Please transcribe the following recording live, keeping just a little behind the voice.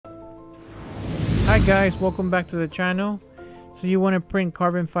Hi guys, welcome back to the channel. So you want to print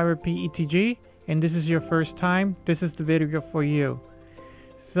carbon fiber PETG and this is your first time, this is the video for you.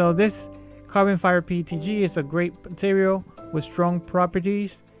 So this carbon fiber PETG is a great material with strong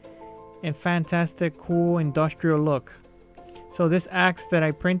properties and fantastic cool industrial look. So this axe that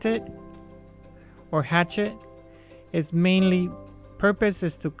I printed, or hatchet, its mainly purpose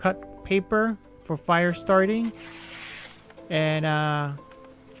is to cut paper for fire starting and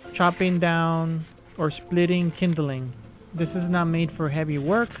chopping down or splitting kindling. This is not made for heavy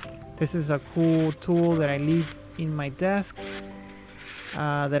work. This is a cool tool that I leave in my desk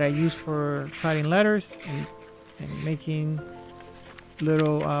that I use for cutting letters and making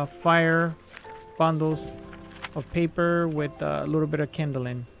little fire bundles of paper with a little bit of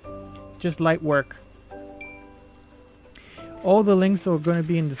kindling. Just light work. All the links are going to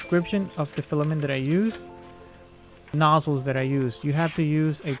be in the description of the filament that I use. Nozzles that I use. You have to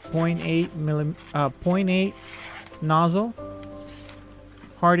use a 0.8 nozzle,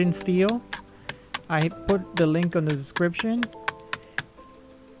 hardened steel. I put the link on the description.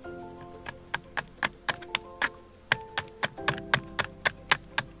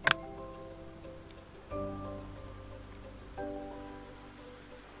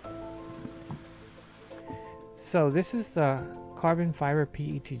 So this is the carbon fiber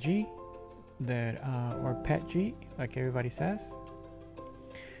PETG that or PETG, like everybody says,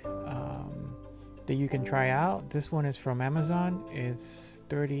 that you can try out. This one is from Amazon. It's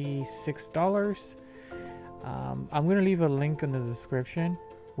 $36. I'm gonna leave a link in the description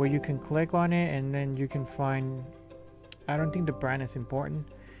where you can click on it and then you can find, I don't think the brand is important,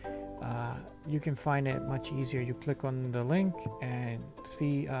 you can find it much easier. You click on the link and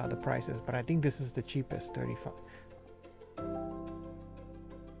see the prices, but I think this is the cheapest, $35.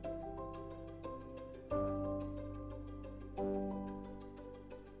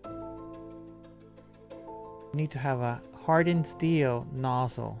 You need to have a hardened steel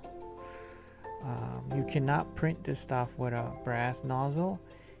nozzle. You cannot print this stuff with a brass nozzle.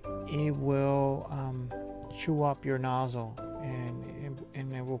 It will chew up your nozzle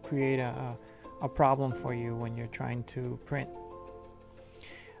and it will create a problem for you when you're trying to print.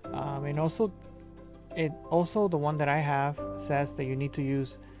 And also the one that I have says that you need to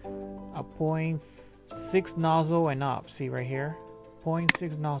use a 0.6 nozzle and up. See right here,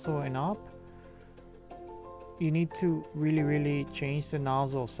 0.6 nozzle and up. You need to really change the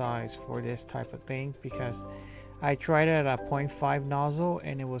nozzle size for this type of thing, because I tried it at a 0.5 nozzle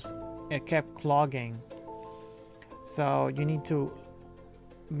and it kept clogging. So you need to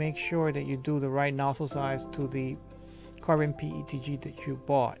make sure that you do the right nozzle size to the carbon PETG that you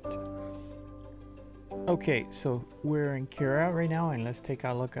bought. Okay, so we're in Cura right now, and let's take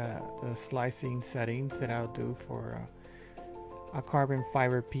a look at the slicing settings that I'll do for a carbon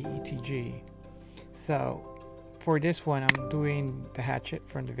fiber PETG. So for this one, I'm doing the hatchet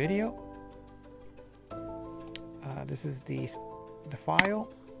from the video. This is the file.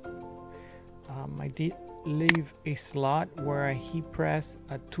 I did leave a slot where I heat press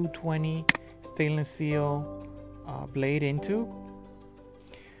a 220 stainless steel blade into.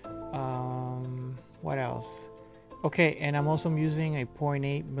 What else? Okay, and I'm also using a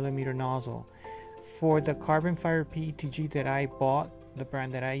 0.8 millimeter nozzle. For the carbon fiber PETG that I bought, the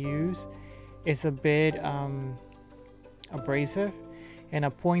brand that I use, it's a bit abrasive, and a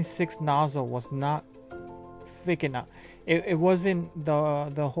 0.6 nozzle was not thick enough. It wasn't,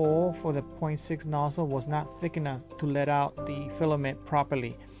 the hole for the 0.6 nozzle was not thick enough to let out the filament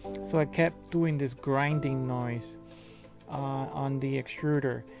properly, so I kept doing this grinding noise on the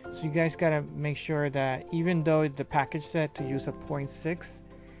extruder. So you guys gotta make sure that even though the package said to use a 0.6,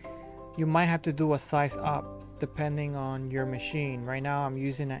 you might have to do a size up depending on your machine. Right now I'm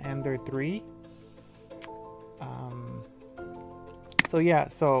using an Ender 3. So yeah,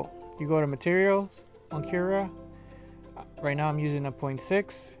 so you go to materials on Cura. Right now I'm using a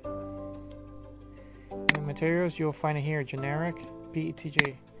 0.6. In materials, you'll find it here, generic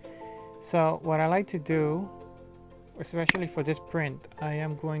PETG. So what I like to do, especially for this print, I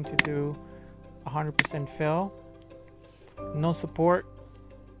am going to do 100% fill, no support.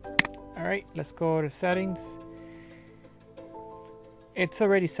 All right, let's go to settings. It's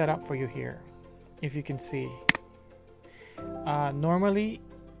already set up for you here, if you can see. Normally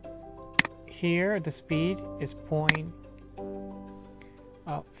here the speed is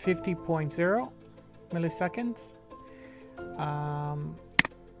 50.0 milliseconds.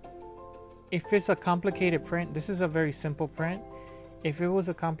 If it's a complicated print, this is a very simple print. If it was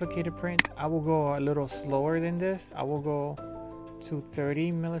a complicated print, I will go a little slower than this. I will go to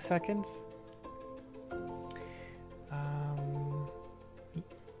 30 milliseconds.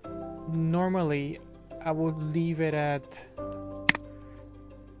 normally I would leave it at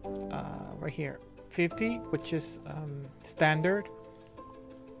right here 50, which is standard,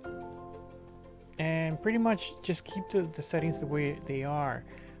 and pretty much just keep the settings the way they are.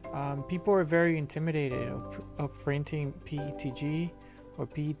 People are very intimidated of printing PETG or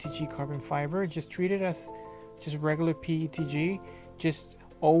PETG carbon fiber. Just treat it as just regular PETG. Just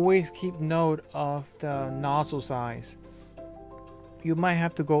always keep note of the nozzle size. You might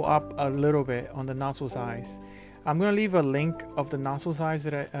have to go up a little bit on the nozzle size. I'm gonna leave a link of the nozzle size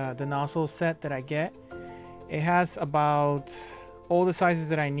that the nozzle set that I get. It has about all the sizes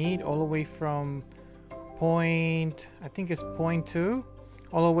that I need, all the way from I think it's 0.2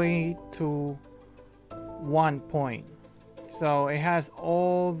 all the way to 1 point. So it has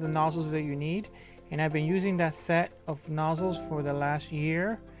all the nozzles that you need, and I've been using that set of nozzles for the last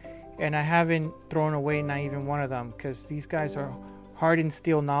year, and I haven't thrown away not even one of them, because these guys are hardened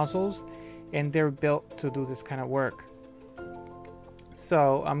steel nozzles and they're built to do this kind of work.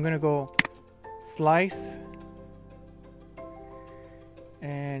 So I'm gonna go slice,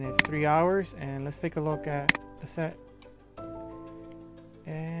 and it's 3 hours, and let's take a look at the set.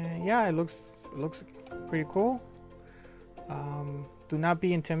 And yeah, it looks pretty cool. Do not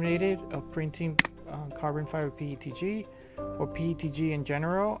be intimidated of printing carbon fiber PETG or PETG in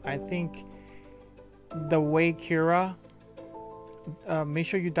general. I think the way Cura, make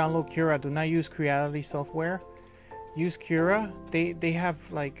sure you download Cura. Do not use Creality software. Use Cura. They have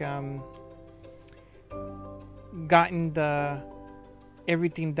like gotten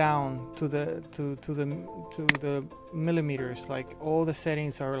everything down to the millimeters. Like all the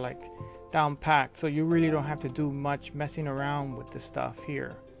settings are like down packed, so you really don't have to do much messing around with the stuff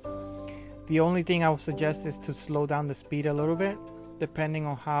here. The only thing I would suggest is to slow down the speed a little bit, depending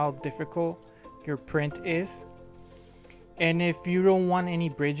on how difficult your print is. And if you don't want any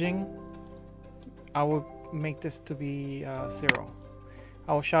bridging, I would make this to be 0.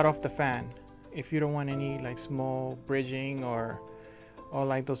 I will shut off the fan if you don't want any like small bridging or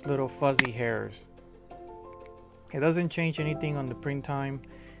like those little fuzzy hairs. It doesn't change anything on the print time.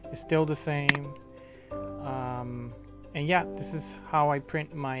 It's still the same. And yeah, this is how I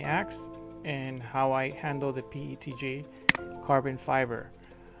print my axe and how I handle the PETG carbon fiber.